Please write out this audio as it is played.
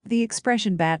The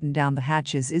expression batten down the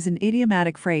hatches is an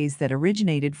idiomatic phrase that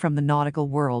originated from the nautical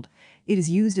world. It is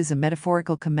used as a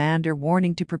metaphorical command or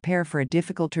warning to prepare for a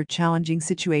difficult or challenging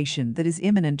situation that is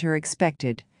imminent or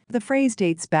expected. The phrase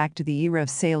dates back to the era of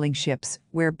sailing ships,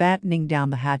 where battening down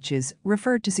the hatches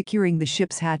referred to securing the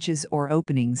ship's hatches or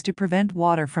openings to prevent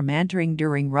water from entering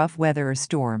during rough weather or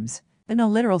storms. In a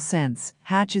literal sense,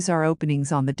 hatches are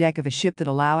openings on the deck of a ship that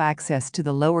allow access to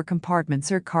the lower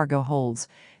compartments or cargo holds.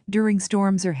 During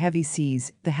storms or heavy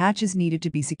seas, the hatches needed to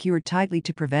be secured tightly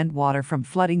to prevent water from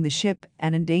flooding the ship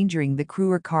and endangering the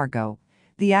crew or cargo.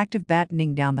 The act of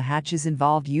battening down the hatches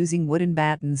involved using wooden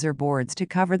battens or boards to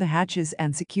cover the hatches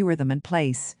and secure them in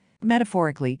place.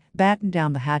 Metaphorically, batten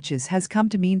down the hatches has come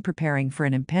to mean preparing for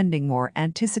an impending or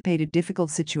anticipated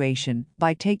difficult situation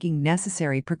by taking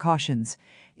necessary precautions.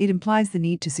 It implies the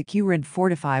need to secure and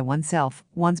fortify oneself,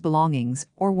 one's belongings,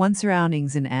 or one's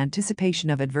surroundings in anticipation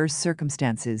of adverse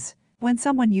circumstances. When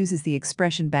someone uses the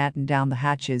expression batten down the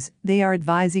hatches, they are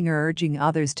advising or urging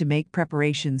others to make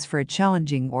preparations for a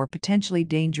challenging or potentially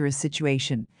dangerous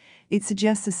situation. It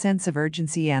suggests a sense of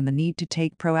urgency and the need to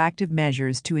take proactive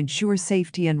measures to ensure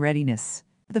safety and readiness.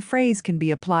 The phrase can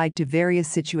be applied to various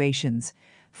situations.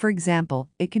 For example,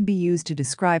 it can be used to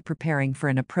describe preparing for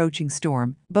an approaching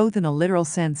storm, both in a literal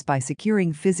sense by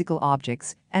securing physical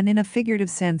objects, and in a figurative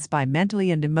sense by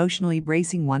mentally and emotionally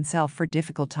bracing oneself for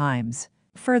difficult times.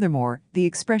 Furthermore, the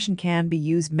expression can be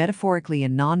used metaphorically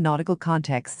in non-nautical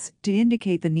contexts to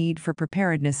indicate the need for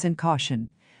preparedness and caution.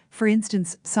 For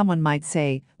instance, someone might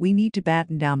say, "We need to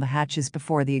batten down the hatches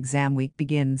before the exam week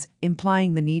begins,"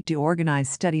 implying the need to organize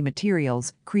study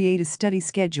materials, create a study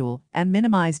schedule, and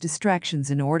minimize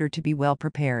distractions in order to be well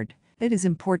prepared. It is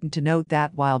important to note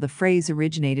that while the phrase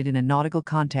originated in a nautical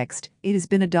context, it has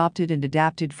been adopted and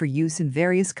adapted for use in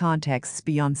various contexts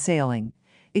beyond sailing.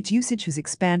 Its usage has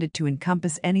expanded to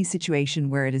encompass any situation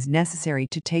where it is necessary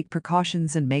to take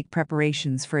precautions and make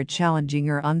preparations for a challenging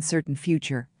or uncertain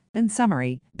future. In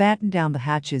summary, batten down the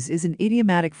hatches is an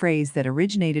idiomatic phrase that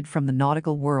originated from the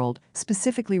nautical world,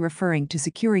 specifically referring to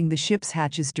securing the ship's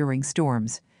hatches during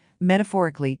storms.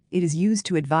 Metaphorically, it is used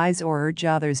to advise or urge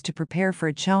others to prepare for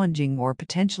a challenging or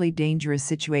potentially dangerous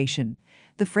situation.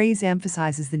 The phrase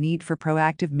emphasizes the need for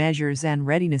proactive measures and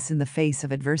readiness in the face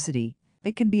of adversity.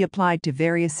 It can be applied to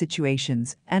various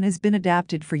situations and has been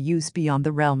adapted for use beyond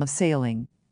the realm of sailing.